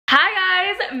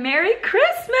Merry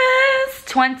Christmas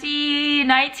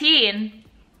 2019.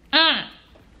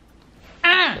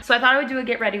 So I thought I would do a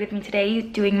get ready with me today,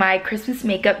 doing my Christmas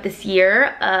makeup this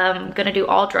year. Gonna do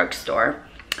all drugstore.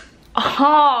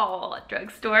 All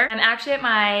drugstore. I'm actually at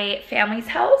my family's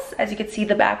house. As you can see,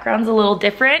 the background's a little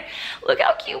different. Look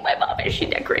how cute my mom is. She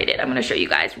decorated. I'm gonna show you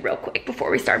guys real quick before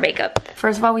we start makeup.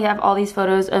 First of all, we have all these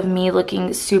photos of me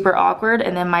looking super awkward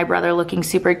and then my brother looking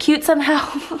super cute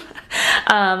somehow.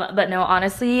 But no,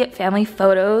 honestly, family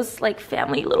photos, like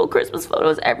family little Christmas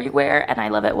photos everywhere, and I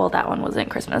love it. Well, that one wasn't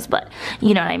Christmas, but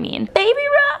you know what I mean. Baby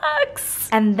rocks!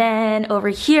 And then over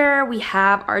here, we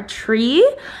have our tree.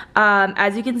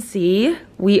 As you can see,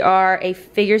 we are a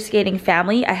figure skating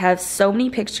family. I have so many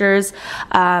pictures.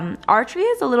 Our tree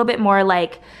is a little bit more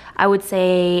like, I would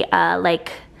say,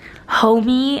 like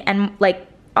homey and like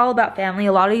all about family.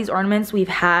 A lot of these ornaments we've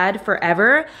had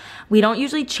forever. We don't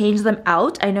usually change them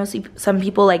out. I know some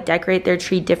people like decorate their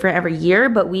tree different every year,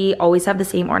 but we always have the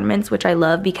same ornaments, which I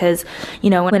love because, you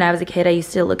know, when I was a kid, I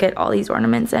used to look at all these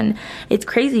ornaments and it's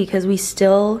crazy because we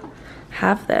still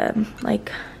have them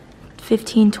like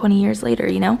 15, 20 years later,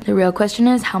 you know? The real question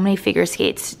is, how many figure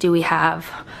skates do we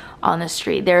have on the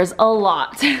street? There's a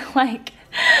lot. Like,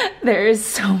 there is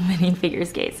so many figure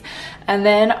skates. And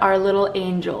then our little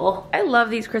angel. I love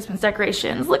these Christmas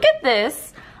decorations. Look at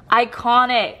this.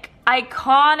 Iconic.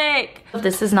 Iconic. If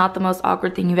this is not the most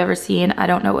awkward thing you've ever seen, I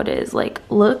don't know what is. Like,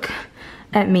 look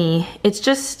at me. It's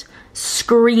just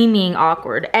screaming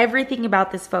awkward. Everything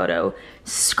about this photo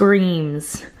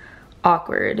screams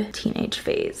awkward teenage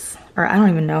phase. Or I don't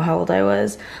even know how old I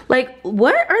was. Like,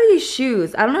 what are these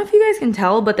shoes? I don't know if you guys can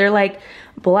tell, but they're like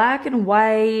black and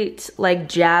white, like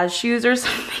jazz shoes or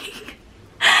something.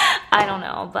 I don't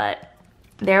know, but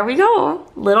there we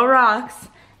go. Little rocks.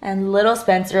 And little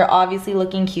Spencer obviously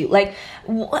looking cute. Like,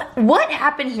 what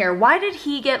happened here? Why did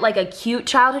he get like a cute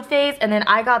childhood phase and then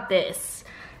I got this?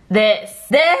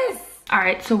 All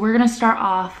right, so we're gonna start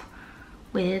off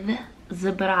with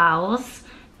the brows.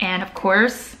 And of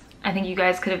course, I think you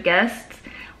guys could have guessed,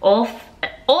 Elf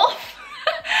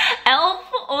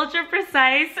Ultra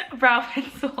Precise Brow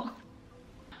Pencil.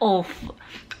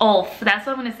 Ulf, that's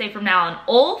what I'm gonna say from now on.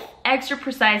 Ulf Extra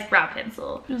Precise Brow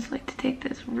Pencil. I just like to take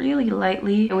this really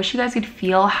lightly. I wish you guys could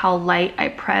feel how light I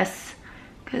press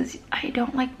because I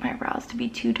don't like my brows to be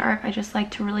too dark. I just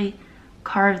like to really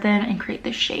carve them and create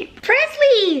this shape.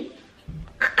 Presley!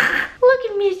 Look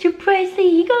at Mr.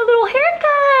 Presley, he got a little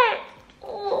haircut.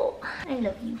 Oh, I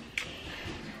love you.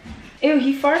 Ew,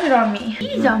 he farted on me.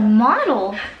 He's a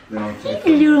model. He's a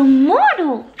little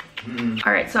model.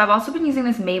 All right, so I've also been using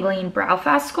this Maybelline Brow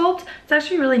Fast Sculpt. It's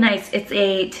actually really nice. It's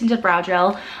a tinted brow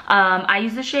gel. I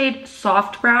use the shade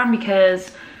Soft Brown because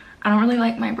I don't really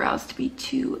like my brows to be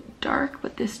too dark,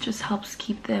 but this just helps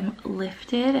keep them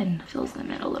lifted and fills them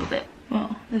in a little bit.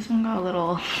 Well, this one got a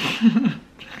little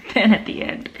thin at the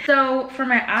end. So for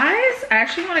my eyes, I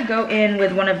actually want to go in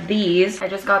with one of these. I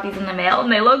just got these in the mail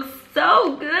and they look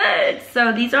so good.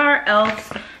 So these are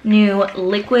e.l.f.'s new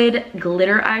liquid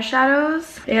glitter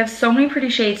eyeshadows. They have so many pretty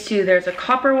shades too. There's a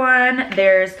copper one,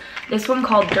 there's this one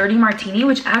called Dirty Martini,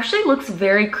 which actually looks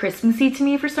very Christmassy to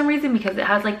me for some reason because it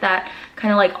has like that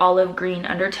kind of like olive green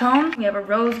undertone. We have a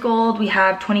rose gold, we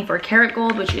have 24 karat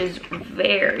gold, which is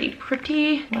very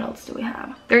pretty. What else do we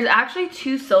have? There's actually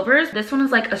two silvers. This one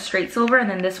is like a straight silver and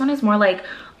then this one is more like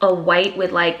a white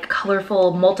with like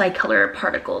colorful multicolor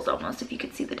particles almost, if you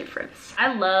could see the difference.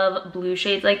 I love blue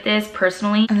shades like this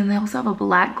personally. And then they also have a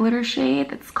black glitter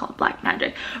shade that's called Black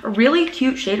Magic. A really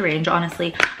cute shade range,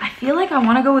 honestly. I feel like I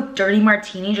want to go with Dirty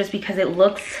Martini just because it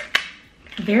looks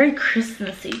very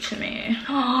Christmassy to me.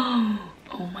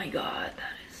 Oh my god,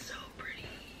 that is so pretty.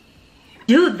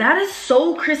 Dude, that is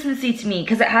so Christmassy to me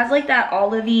because it has like that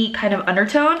olivey kind of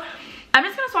undertone. I'm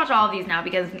just gonna swatch all of these now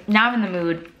because now I'm in the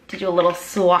mood to do a little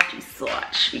swatchy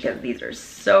swatch because these are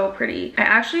so pretty. I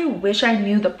actually wish I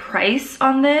knew the price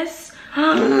on this.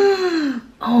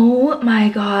 Oh my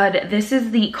god, this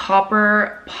is the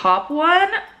Copper Pop one.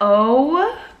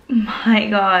 Oh my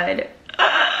god.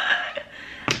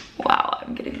 Wow,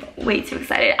 I'm getting way too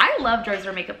excited. I love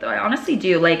drugstore makeup though, I honestly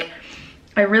do. Like,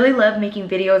 I really love making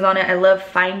videos on it. I love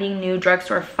finding new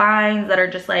drugstore finds that are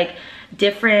just like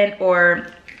different or,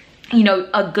 you know,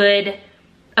 a good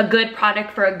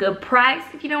product for a good price,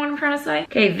 if you know what I'm trying to say.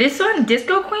 Okay, this one,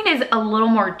 Disco Queen, is a little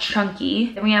more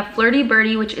chunky. Then we have Flirty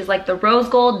Birdie, which is like the rose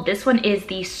gold. This one is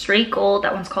the straight gold.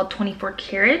 That one's called 24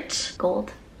 karat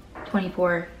gold.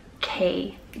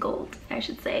 24K gold, I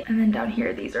should say. And then down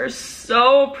here, these are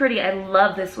so pretty. I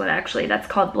love this one actually. That's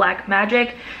called Black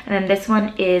Magic. And then this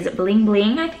one is Bling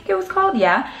Bling, I think it was called,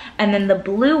 yeah. And then the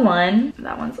blue one,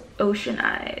 that one's Ocean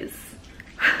Eyes.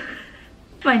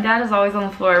 My dad is always on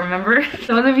the floor, remember?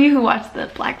 Those of you who watched the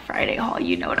Black Friday haul,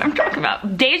 you know what I'm talking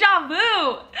about. Deja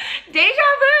vu! Deja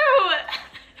vu!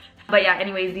 But yeah,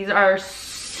 anyways, these are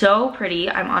so pretty.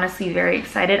 I'm honestly very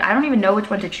excited. I don't even know which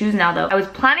one to choose now though. I was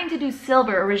planning to do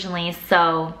silver originally,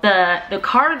 so the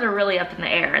cards are really up in the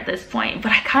air at this point.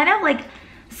 But I kind of like,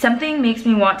 something makes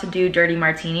me want to do Dirty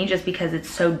Martini just because it's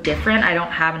so different. I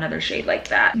don't have another shade like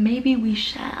that. Maybe we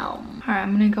shall. All right,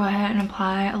 I'm gonna go ahead and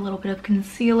apply a little bit of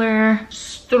concealer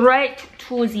straight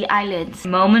to the eyelids.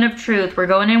 Moment of truth. We're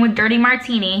going in with Dirty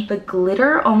Martini. The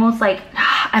glitter almost like,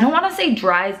 I don't want to say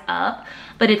dries up,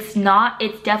 but it's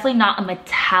definitely not a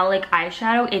metallic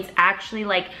eyeshadow. It's actually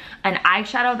like an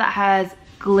eyeshadow that has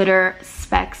glitter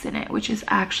specks in it, which is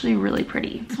actually really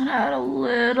pretty. I'm gonna add a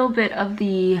little bit of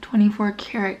the 24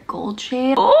 karat gold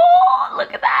shade. Oh,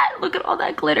 look at that. Look at all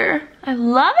that glitter. I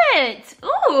love it.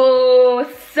 Ooh,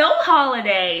 so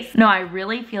holidays. No, I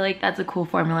really feel like that's a cool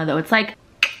formula though. It's like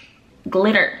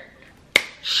glitter.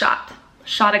 Shot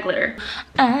of glitter.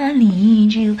 I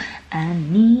need you, I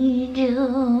need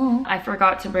you. I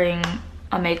forgot to bring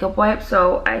a makeup wipe,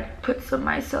 so I put some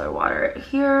micellar water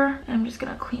here. I'm just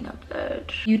gonna clean up the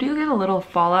edge. You do get a little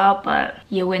fallout, but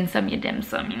you win some, you dim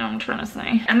some, you know what I'm trying to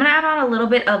say. I'm gonna add on a little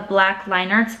bit of black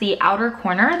liner to the outer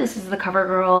corner. This is the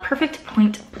CoverGirl Perfect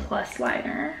Point Plus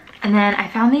liner. And then I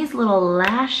found these little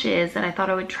lashes that I thought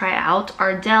I would try out.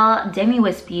 Ardell Demi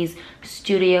Wispies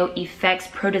Studio Effects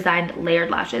Pro Designed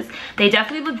Layered Lashes. They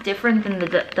definitely look different than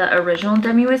the original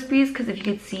Demi Wispies, because if you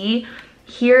could see,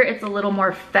 here it's a little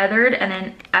more feathered, and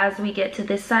then as we get to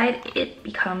this side, it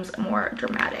becomes more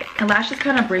dramatic. And lashes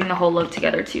kind of bring the whole look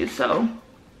together too, so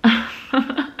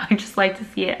I just like to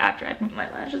see it after I put my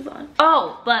lashes on.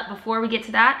 Oh, but before we get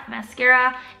to that,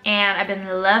 mascara, and I've been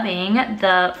loving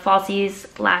the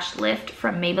Falsies Lash Lift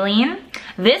from Maybelline.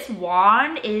 This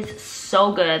wand is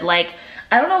so good. Like,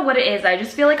 I don't know what it is. I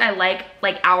just feel like I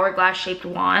like hourglass shaped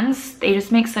wands. They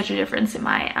just make such a difference in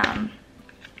my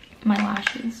my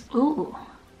lashes. Ooh,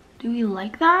 do we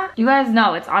like that? You guys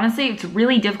know, it's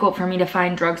really difficult for me to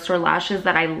find drugstore lashes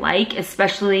that I like,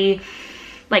 especially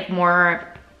like more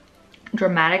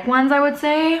dramatic ones, I would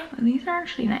say. These are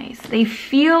actually nice. They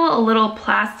feel a little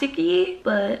plasticky,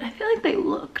 but I feel like they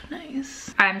look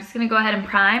nice. I'm just gonna go ahead and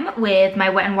prime with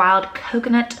my Wet n Wild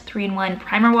Coconut 3-in-1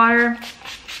 Primer Water.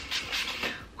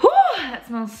 Whew, that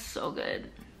smells so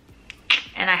good.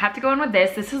 And I have to go in with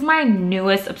this. This is my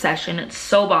newest obsession. It's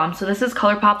so bomb. So this is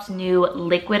ColourPop's new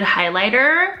liquid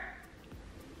highlighter.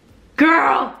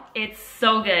 Girl, it's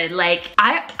so good. Like,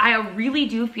 I really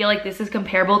do feel like this is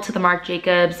comparable to the Marc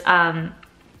Jacobs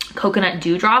coconut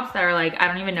dewdrops that are like, I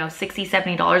don't even know, $60,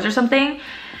 $70 or something.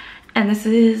 And this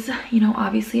is, you know,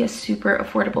 obviously a super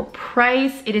affordable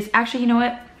price. It is actually, you know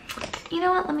what,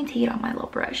 let me take it on my little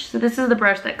brush. So this is the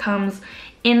brush that comes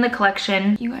in the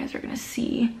collection. You guys are gonna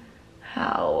see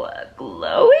how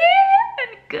glowy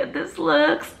and good this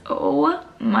looks. Oh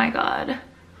my god,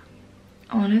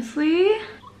 honestly,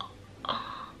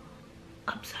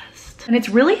 obsessed. And it's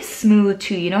really smooth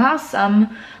too. You know how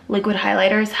some liquid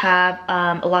highlighters have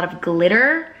a lot of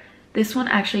glitter? This one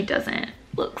actually doesn't.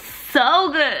 Looks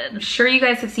so good. I'm sure you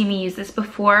guys have seen me use this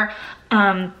before.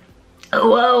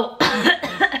 Whoa.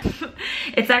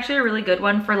 It's actually a really good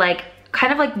one for like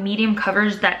kind of like medium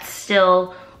coverage that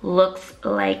still looks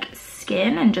like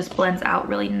skin and just blends out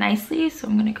really nicely. So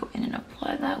I'm gonna go in and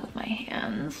apply that with my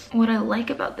hands. What I like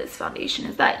about this foundation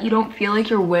is that you don't feel like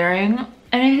you're wearing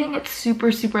anything. It's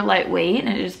super, super lightweight, and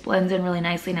it just blends in really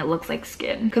nicely, and it looks like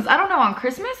skin. Because I don't know, on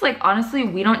Christmas, like honestly,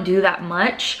 we don't do that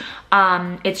much.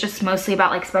 It's just mostly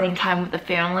about like spending time with the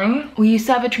family. We used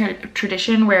to have a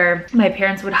tradition where my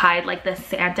parents would hide like the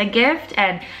Santa gift,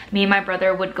 and me and my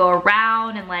brother would go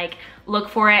around and like look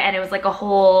for it, and it was like a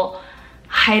whole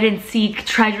hide and seek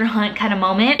treasure hunt kind of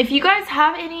moment. If you guys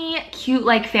have any cute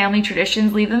like family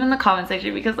traditions, leave them in the comment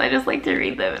section, because I just like to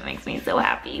read them. It makes me so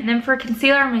happy. And then for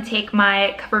concealer, I'm gonna take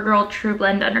my CoverGirl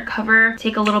TruBlend Undercover,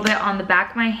 take a little bit on the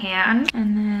back of my hand,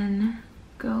 and then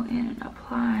go in and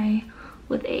apply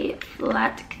with a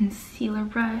flat concealer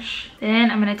brush.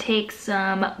 Then I'm gonna take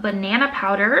some banana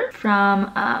powder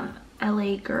from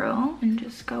LA Girl and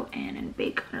just go in and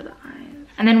bake under the eyes.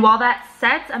 And then while that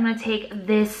sets, I'm gonna take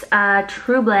this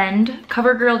TruBlend,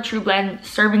 CoverGirl TruBlend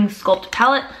Serving Sculpt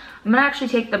palette. I'm gonna actually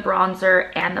take the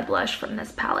bronzer and the blush from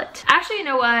this palette. Actually, you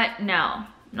know what? No,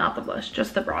 not the blush,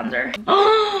 just the bronzer.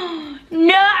 Oh,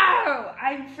 no!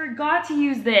 I forgot to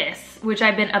use this, which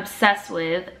I've been obsessed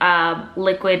with,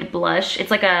 liquid blush.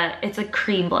 It's a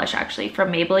cream blush actually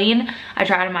from Maybelline. I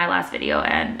tried it in my last video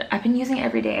and I've been using it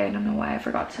every day. I don't know why I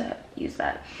forgot to use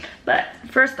that. But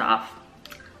first off,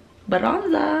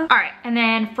 bronzer. All right, and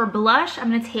then for blush,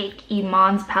 I'm gonna take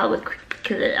Eman's palette with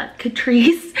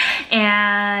Catrice,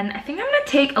 and I think I'm gonna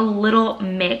take a little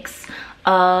mix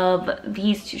of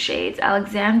these two shades,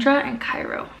 Alexandria and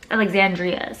Cairo.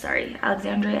 Alexandria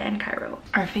and Cairo.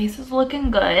 Our face is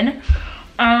looking good.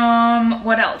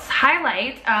 What else?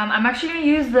 Highlight. I'm actually gonna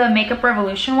use the Makeup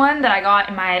Revolution one that I got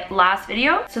in my last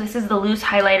video. So this is the loose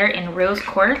highlighter in Rose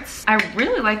Quartz. I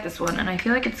really like this one, and I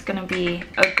feel like it's gonna be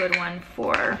a good one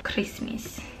for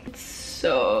Christmas. It's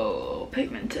so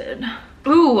pigmented.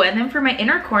 Ooh, and then for my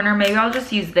inner corner, maybe I'll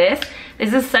just use this.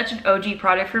 This is such an OG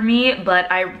product for me,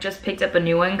 but I just picked up a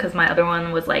new one because my other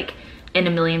one was like in a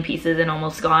million pieces and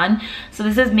almost gone. So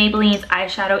this is Maybelline's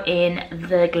eyeshadow in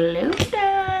the Glow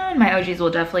Down. My OGs will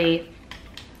definitely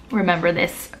remember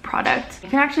this product. You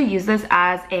can actually use this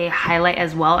as a highlight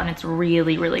as well, and it's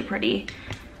really, really pretty.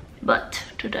 But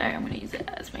today I'm gonna use it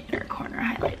as my inner corner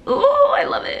highlight. Oh, I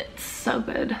love it. It's so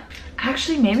good.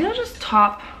 Actually, maybe I'll just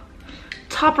top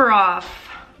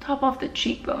off the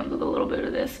cheekbones with a little bit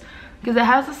of this, because it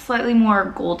has a slightly more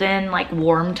golden, like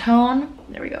warm tone.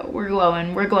 There we go, we're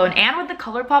glowing. And with the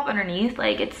ColourPop underneath,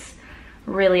 like it's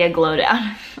really a glow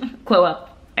down. Glow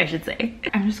up, I should say.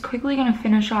 I'm just quickly gonna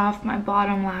finish off my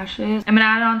bottom lashes. I'm gonna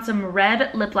add on some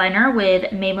red lip liner with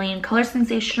Maybelline Color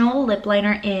Sensational lip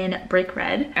liner in Brick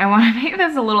Red. I wanna make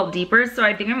this a little deeper, so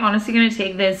I think I'm honestly gonna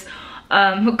take this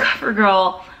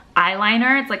Covergirl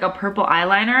eyeliner. It's like a purple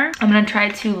eyeliner. I'm gonna try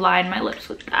to line my lips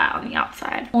with that on the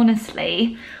outside.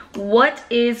 Honestly, what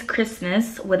is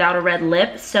Christmas without a red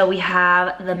lip? So we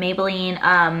have the Maybelline,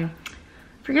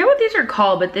 forget what these are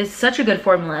called, but this is such a good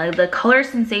formula. The Color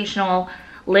Sensational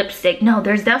lipstick. No,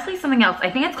 there's definitely something else.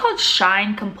 I think it's called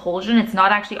Shine Compulsion. It's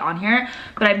not actually on here,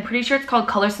 but I'm pretty sure it's called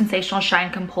Color Sensational Shine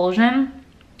Compulsion.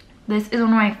 This is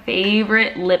one of my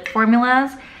favorite lip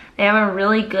formulas. They have a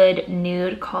really good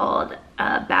nude called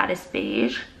Baddest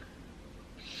Beige.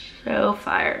 So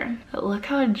fire. But look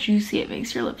how juicy it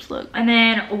makes your lips look. And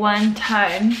then one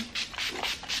time,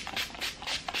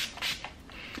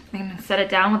 I'm gonna set it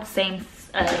down with the same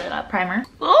primer.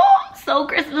 Oh, so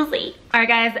Christmassy. All right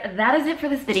guys, that is it for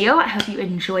this video. I hope you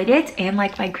enjoyed it and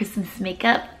liked my Christmas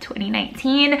makeup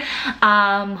 2019.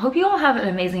 Hope you all have an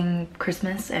amazing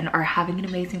Christmas and are having an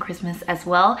amazing Christmas as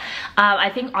well.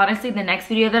 I think honestly the next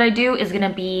video that I do is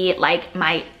gonna be like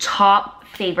my top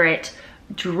favorite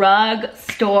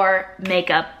drugstore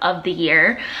makeup of the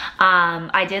year.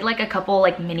 I did like a couple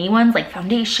like mini ones like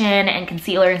foundation and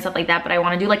concealer and stuff like that, but I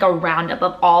want to do like a roundup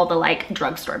of all the like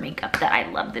drugstore makeup that I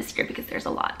love this year because there's a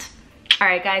lot. All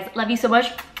right guys, love you so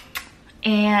much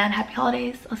and happy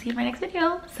holidays. I'll see you in my next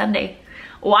video Sunday.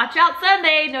 Watch out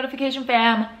Sunday, notification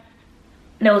fam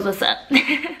knows what's up.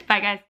 Bye guys.